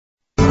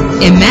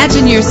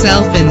Imagine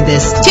yourself in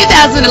this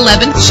 2011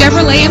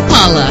 Chevrolet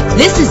Impala.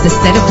 This is the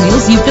set of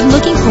wheels you've been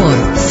looking for.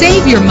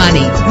 Save your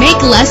money. Make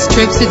less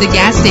trips to the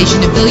gas station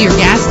to fill your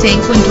gas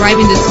tank when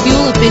driving this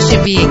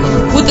fuel-efficient vehicle.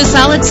 With a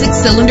solid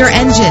 6-cylinder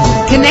engine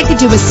connected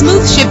to a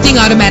smooth shifting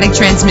automatic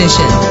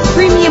transmission.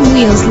 Premium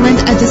wheels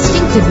lend a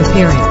distinctive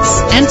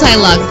appearance.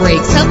 Anti-lock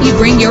brakes help you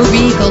bring your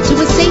vehicle to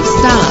a safe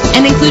stop.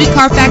 An included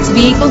Carfax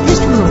Vehicle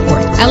History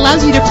Report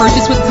allows you to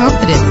purchase with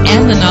confidence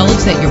and the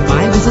knowledge that your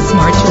buy was a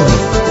smart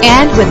choice.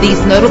 And with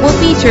these notable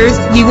features,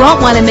 you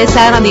won't want to miss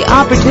out on the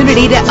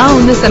opportunity to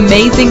own this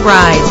amazing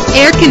ride.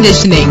 Air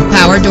conditioning,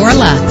 power door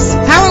locks,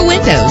 power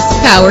windows,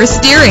 power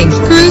steering,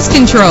 cruise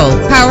control,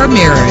 power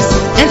mirrors,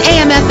 an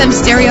AM/FM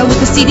stereo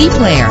with a CD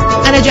player,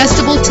 an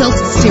adjustable tilt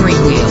steering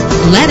wheel.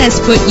 Let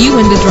us put you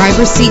in the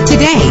driver's seat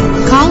today.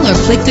 Call or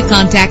click to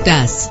contact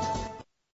us.